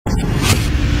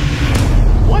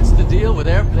deal with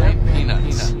airplane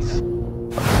peanuts.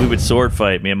 We would sword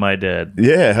fight, me and my dad.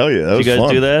 Yeah, hell yeah. That Did you guys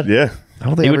fun. do that? Yeah.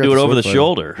 He would do it over the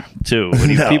shoulder, too, when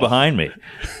he'd be behind me.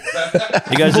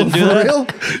 You guys didn't do that? Real?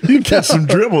 You catch some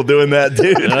dribble doing that,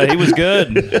 dude. He was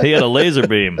good. He had a laser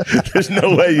beam. There's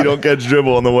no way you don't catch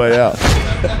dribble on the way out.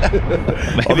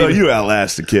 Although you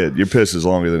outlast a kid. Your piss is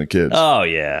longer than a kid's. Oh,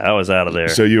 yeah. I was out of there.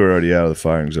 So you were already out of the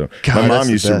firing zone. God, my mom that's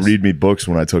used the to best. read me books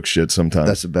when I took shit sometimes.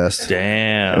 That's the best.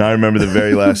 Damn. And I remember the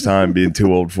very last time being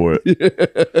too old for it.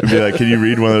 I'd be like, can you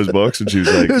read one of those books? And she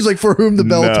was like... It was like, for whom the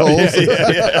bell no. tolls.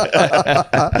 Yeah.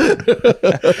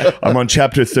 I'm on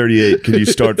chapter 38. Can you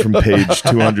start from page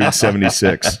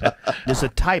 276? There's a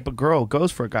type of girl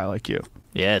goes for a guy like you.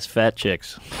 Yeah, it's fat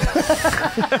chicks. His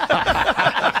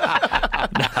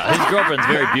girlfriend's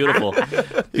very beautiful.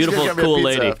 Beautiful, cool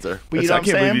lady. But you know I what I'm can't believe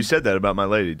saying? you said that about my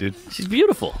lady, dude. She's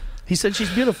beautiful. He said she's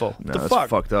beautiful. No, the that's fuck?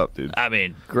 fucked up, dude. I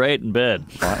mean, great in bed.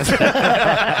 How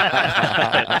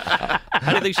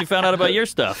do you think she found out about your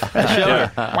stuff? Show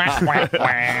her.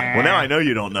 Well, now I know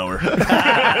you don't know her.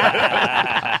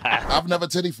 I've never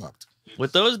titty fucked.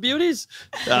 With those beauties?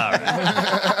 All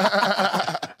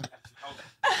right.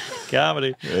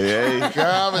 Comedy. Hey,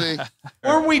 comedy.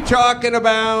 Weren't we talking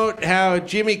about how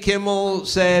Jimmy Kimmel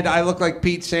said I look like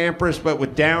Pete Sampras but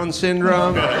with Down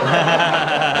syndrome?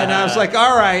 And I was like,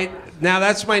 all right, now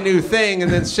that's my new thing.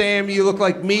 And then Sam, you look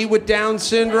like me with Down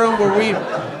syndrome. Were we?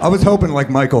 I was hoping like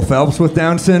Michael Phelps with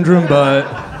Down syndrome, but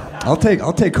I'll take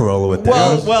Corolla with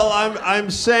Down. Well, I'm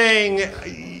saying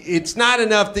it's not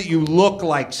enough that you look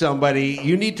like somebody.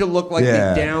 You need to look like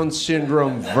the Down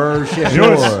syndrome version of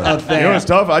that. You know what's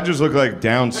tough? I just look like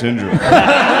Down syndrome.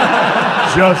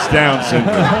 Just Down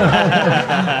syndrome.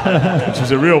 Which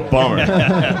is a real bummer.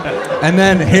 And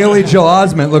then Haley Joel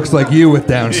Osment looks like you with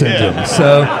Down syndrome.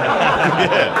 So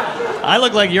I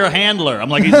look like your handler. I'm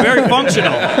like, he's very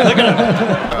functional. Look at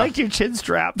him. I like your chin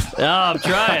strap. Oh, I'm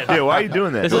trying. Yeah, why are you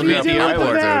doing that? This is What do you do BTI with the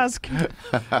work. mask?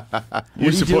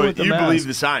 You support. with the You mask? believe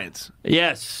the science.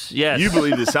 Yes, yes. You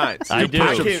believe the science. I do.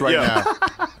 Can't- right yo, now.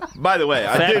 By the way,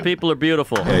 I Fat did. people are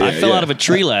beautiful. I fell out of a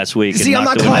tree last week. See, I'm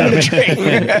not climbing a tree.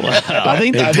 I'm not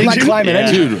climbing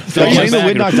it. Dude, Playing the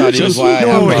wind knocked out you is why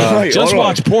I am. just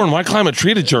watch porn. Why climb a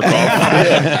tree to jerk off?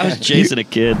 I was chasing a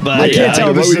kid, but I can't tell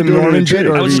if this is a Norman bit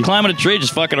or I was the- just climbing a tree,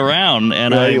 just fucking around,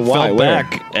 and I why? fell Where?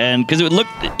 back, and because it would look.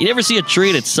 You ever see a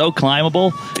tree that's so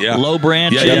climbable? Yeah. Low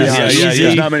branches. Yeah. easy.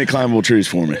 There's not many climbable trees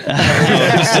for me. It's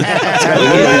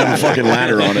got a fucking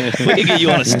ladder on it. We could get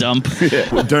you on a stump.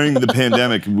 During the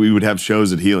pandemic, we would have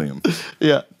shows at Helium.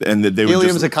 Yeah. And that they would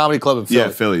Helium's just, a comedy club in Philly. Yeah,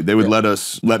 Philly. They would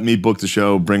let me book the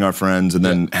show, bring our friends, and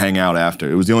then hang out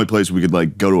after. It was the only place we could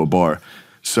like go to a bar.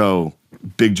 So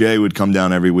Big J would come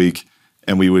down every week,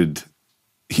 and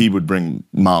he would bring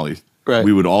Molly. Right.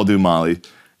 We would all do Molly.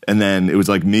 And then it was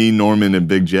like me, Norman, and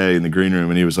Big J in the green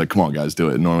room, and he was like, "Come on, guys, do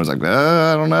it." And Norman was like,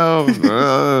 "I don't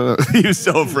know." He was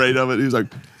so afraid of it. He was like,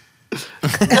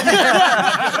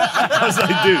 I was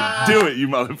like, "Dude, do it, you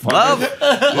motherfucker!"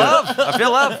 Love. I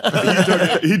feel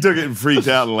love. He took it and freaked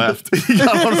out and left. He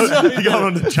got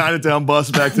on the Chinatown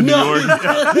bus back to New York.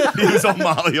 He was on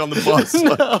Molly on the bus.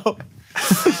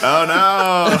 Oh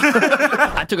no!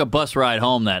 I took a bus ride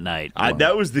home that night.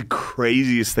 That was the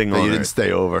craziest thing on You earth. didn't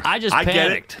stay over. I just I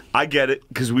panicked. get it,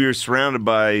 because we were surrounded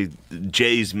by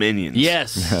Jay's minions.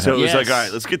 Yes. So it was Yes. like, all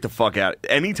right, let's get the fuck out.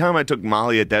 Anytime I took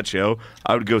Molly at that show,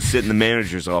 I would go sit in the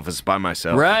manager's office by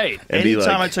myself. Right. And be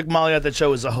Anytime like, I took Molly at that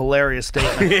show was a hilarious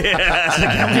statement. yeah.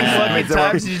 How many fucking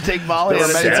times did you take Molly There at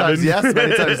were a many show? times yes,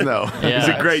 many times no. It was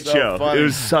a great so show. funny. It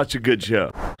was such a good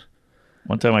show.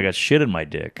 One time I got shit in my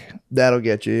dick. That'll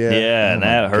get you, yeah. Yeah, and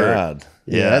that hurt. God.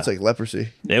 Yeah, that's like leprosy.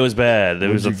 It was bad. There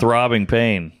was a throbbing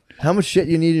pain. How much shit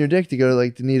you need in your dick to go to the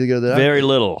doctor? Very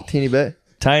little. Teeny bit.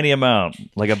 Tiny amount.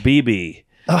 Like a BB.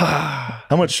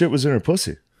 How much shit was in her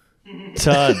pussy?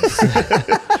 Tons.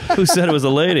 Who said it was a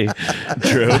lady?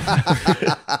 True.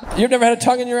 You've never had a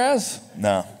tongue in your ass?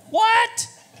 No. What?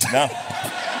 No.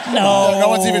 No. No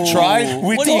one's even tried?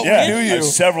 We What do you yeah, do you?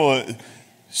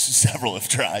 Several have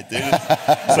tried, dude.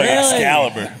 It's like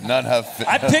Excalibur. None have.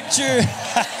 I picture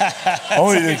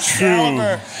Only the true.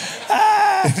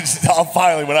 I'll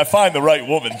finally, when I find the right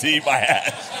woman to eat my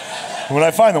ass, when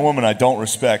I find the woman I don't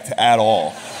respect at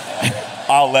all,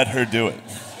 I'll let her do it.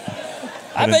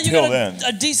 I But bet you until got then,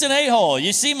 a decent a-hole.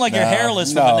 You seem like you're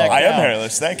hairless from the neck I am down.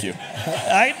 hairless. Thank you.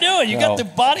 I knew it. You got the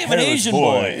body of an Hairless Asian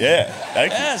boy. Yeah.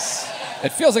 Thank you. Yes.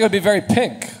 It feels like it would be very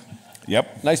pink.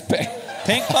 Yep. Nice pink.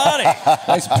 Pink body.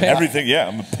 Nice pink. Everything. Yeah.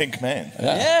 I'm a pink man.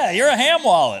 Yeah, you're a ham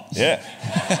wallet. Yeah.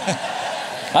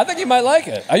 I think you might like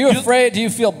it. Are you afraid? Do you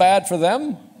feel bad for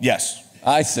them? Yes.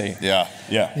 I see. Yeah.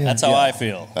 Yeah. That's how I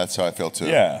feel. That's how I feel too.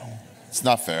 Yeah. It's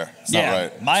not fair. It's Yeah, not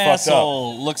right. my It's fucked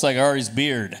asshole looks like Ari's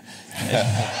beard.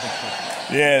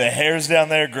 Yeah, the hairs down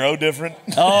there grow different.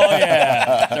 Oh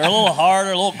yeah, they're a little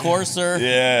harder, a little coarser.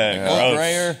 Yeah, a little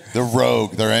grayer. They're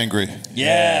rogue. They're angry.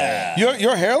 Yeah.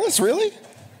 You're hairless, really?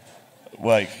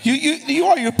 Like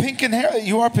you're pink and hair.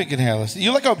 You are pink and hairless.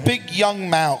 You're like a big young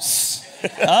mouse.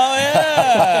 Oh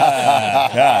yeah.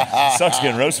 God, sucks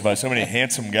getting roasted by so many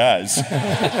handsome guys.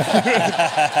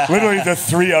 Literally the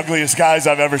 3 ugliest guys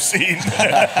I've ever seen.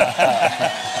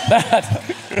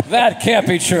 That can't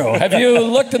be true. Have you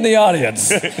looked in the audience?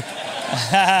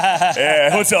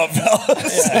 Yeah, what's up,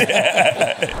 fellas?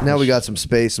 Yeah. Now we got some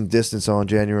space, some distance on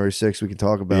January 6th we can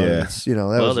talk about. Yeah. It's, you know,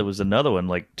 that Well, was there was another one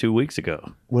like 2 weeks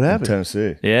ago. what happened.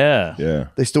 Tennessee. Yeah. Yeah.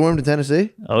 They stormed in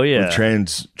Tennessee? Oh yeah.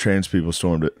 Trans people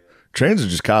stormed it. Trans are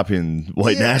just copying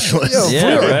white nationalists.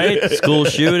 Yeah, right. School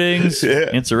shootings,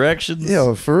 insurrections.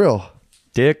 Yeah, for real.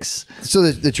 Dicks. So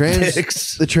the trans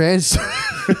Dicks. the trans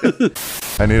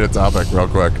I need a topic real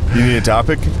quick. You need a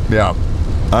topic? Yeah.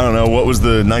 I don't know. What was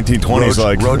the 1920s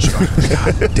like? God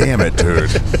damn it, dude.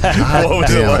 What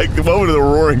was it like? What were the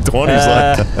roaring 20s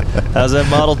like? How's that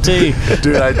Model T?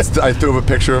 Dude, I threw up a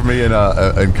picture of me in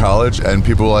college, and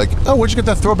people were like, "Oh, where'd you get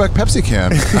that throwback Pepsi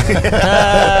can?"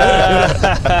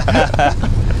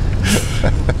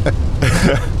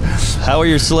 How are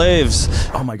your slaves?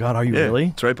 Oh my God, are you really?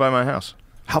 It's right by my house.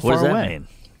 How What does far that away? mean?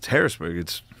 It's Harrisburg.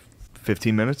 It's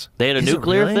 15 minutes. They had a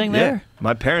nuclear thing there? Yeah.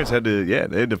 My parents had to. Yeah,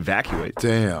 they had to evacuate.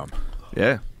 Damn.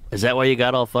 Yeah. Is that why you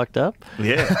got all fucked up?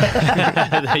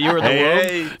 Yeah. You were the world?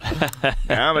 Hey,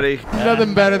 comedy.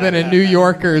 Nothing better than a New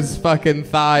Yorker's fucking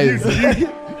thighs. You're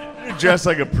dressed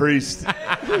like a priest.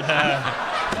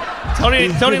 Tony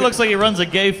looks like he runs a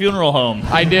gay funeral home.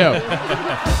 I do.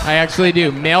 I actually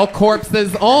do. Male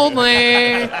corpses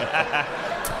only.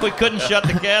 We couldn't shut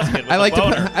the casket. With I like the to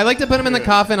boner. put, I like to put him in the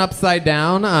coffin upside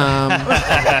down.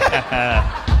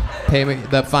 Pay me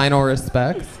the final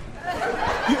respects.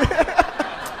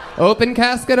 Open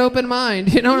casket, open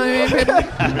mind. You know what I mean, people? All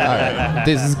right.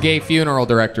 This is gay funeral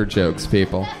director jokes,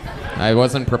 people. I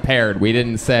wasn't prepared. We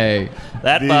didn't say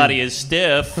That body is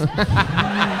stiff.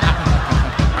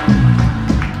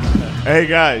 Hey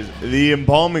guys, the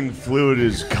embalming fluid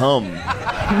is cum.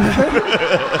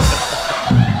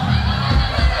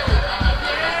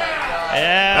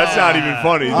 Yeah. That's not even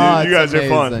funny, dude. Oh, You guys it's are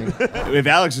fun. amazing. If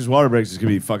Alex's water breaks, it's gonna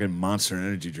be fucking Monster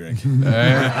Energy drink. It's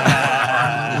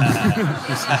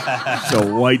a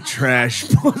white trash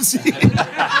pussy.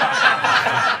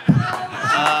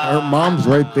 Her mom's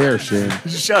right there, Shane.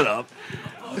 Shut up.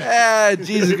 Ah,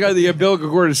 Jesus, got the umbilical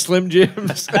cord of Slim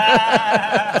Jims.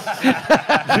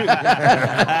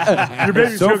 Your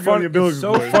baby's so choking on fun, the umbilical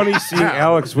so cord. funny seeing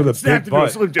Alex with a Snap big into a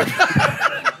butt. Slim Jim.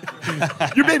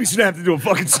 Your baby snapped into a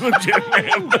fucking Slim Jim,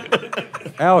 man.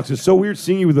 Alex, it's so weird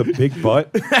seeing you with a big butt.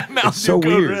 It's so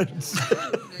weird.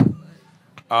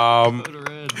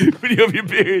 When you have your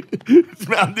beard, it's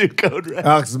Mountain Dew Code Red.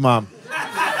 Alex's mom.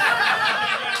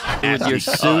 With your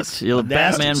suit, you're a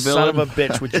Batman Son villain. of a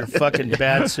bitch with your fucking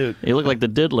bad suit. You look like the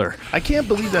diddler. I can't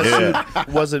believe that suit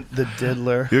wasn't the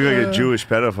diddler. You look like a Jewish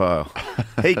pedophile.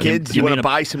 Hey kids, you want to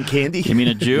buy some candy? You mean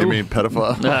a Jew? You mean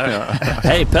pedophile?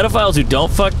 Hey, pedophiles who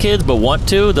don't fuck kids but want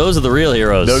to, those are the real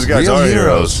heroes. Those guys Real are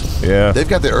heroes. heroes. Yeah. They've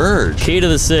got the urge. Key to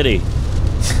the city.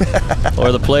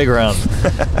 Or the playground.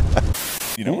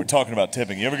 You know, we're talking about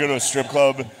tipping. You ever go to a strip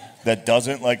club that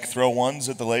doesn't like throw ones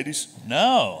at the ladies?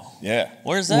 No. Yeah.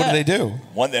 Where's that? What do they do?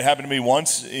 One that happened to me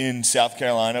once in South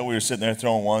Carolina. We were sitting there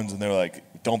throwing ones, and they were like,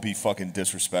 "Don't be fucking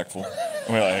disrespectful."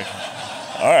 And we're like,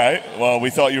 "All right, well, we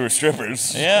thought you were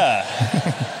strippers." Yeah.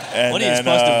 And What are you then,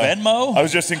 supposed to Venmo? I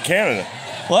was just in Canada.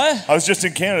 What? I was just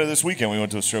in Canada this weekend. We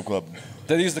went to a strip club.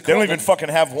 They use the They don't even fucking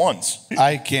have ones.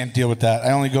 I can't deal with that.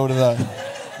 I only go to the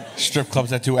strip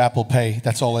clubs that do Apple Pay.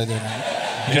 That's all I do.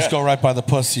 You just go right by the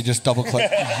puss. You just double click.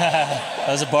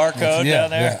 There's a barcode Yeah,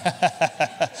 down there.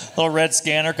 Little red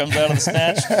scanner comes out of the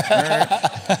snatch.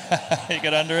 You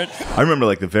get under it. I remember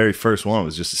like the very first one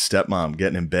was just a stepmom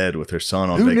getting in bed with her son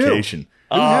on Who knew? vacation.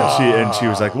 Who knew? And she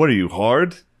was like, "What are you,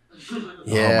 hard?"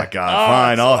 Yeah. Oh my God!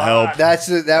 Fine, I'll help.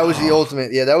 That was the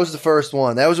ultimate. Yeah, that was the first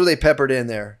one. That was what they peppered in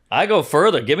there. I go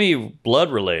further. Give me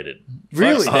blood related.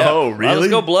 Really? Fuck Steph. Oh, really? Let's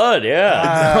go blood,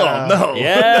 yeah. Oh no!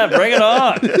 Yeah, bring it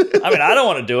on. I mean, I don't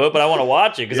want to do it, but I want to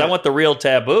watch it because I want the real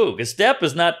taboo. Because step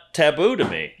is not taboo to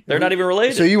me. They're not even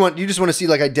related. So you just want to see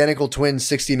like identical twins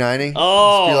 69ing?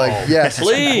 Oh, just be like, yes,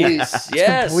 please,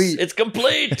 it's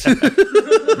complete. it's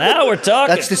complete. Now we're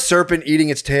talking. That's the serpent eating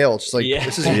its tail. It's just like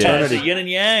this is It's eternity. a yin and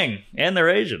yang, and they're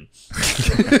Asian.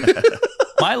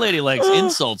 My lady likes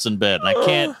insults in bed,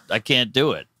 and I can't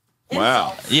do it.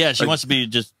 Wow. Yeah, she wants to be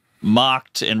just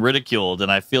mocked and ridiculed,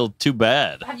 and I feel too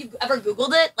bad. Have you ever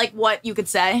Googled it? Like what you could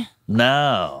say?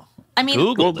 No. I mean,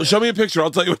 Google. Well, show me a picture.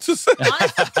 I'll tell you what to say.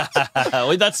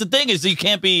 Well, that's the thing is you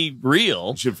can't be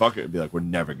real. You should fuck it and be like, we're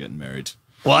never getting married.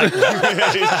 What? You think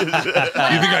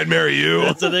I'd marry you?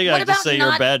 That's the thing. What I just about say you're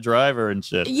a not- bad driver and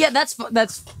shit. Yeah, that's.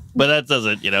 But that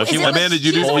doesn't, you know. Is She it wants. like Amanda,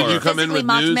 you she didn't was when you come in physically with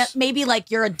mocked, news? Maybe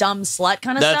like you're a dumb slut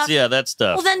kind of That's stuff. that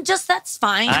stuff. Well, then that's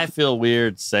fine. I feel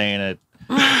weird saying it.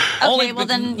 Okay, well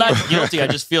then. Not guilty. I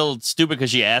just feel stupid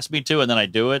because she asked me to, and then I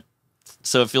do it.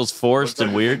 So it feels forced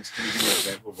and weird.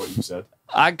 Example of what you said.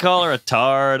 I call her a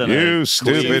tard. And You I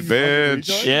stupid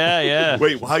bitch. Yeah, yeah.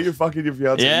 Wait, while you're fucking your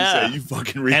fiance, Yeah. you say you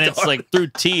fucking retard. And it's like through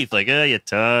teeth, like, you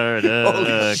tard.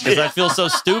 Because I feel so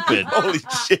stupid. Holy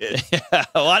shit. Yeah.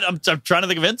 Well, I'm trying to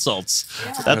think of insults.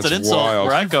 That's an insult wild.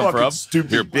 where I come Fucking from.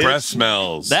 stupid Your bitch. breath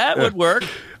smells. That would work.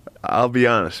 I'll be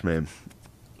honest, man.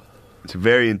 It's a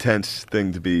very intense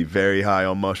thing to be very high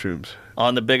on mushrooms.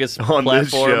 On the biggest On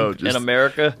this platform show, in just-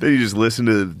 America. Then you just listen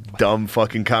to the dumb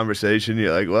fucking conversation.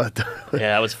 You're like, what?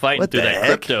 Yeah, I was fighting What through the that heck?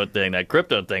 crypto thing. That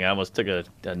crypto thing, I almost took a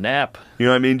nap. You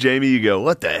know what I mean, Jamie? You go,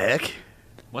 what the heck?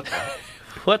 What the?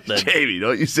 What the? Jamie,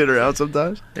 don't you sit around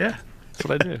sometimes? Yeah, that's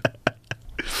what I do.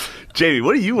 Jamie,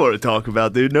 what do you want to talk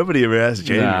about, dude? Nobody ever asked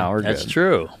Jamie. That's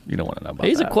true. You don't want to know about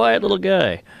He's that. a quiet little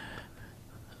guy.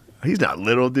 He's not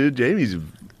little, dude. Jamie's...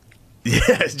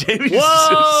 Yes, Jamie's Whoa!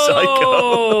 a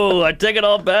psycho. I take it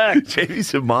all back.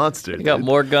 Jamie's a monster. You got dude.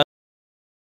 more guns.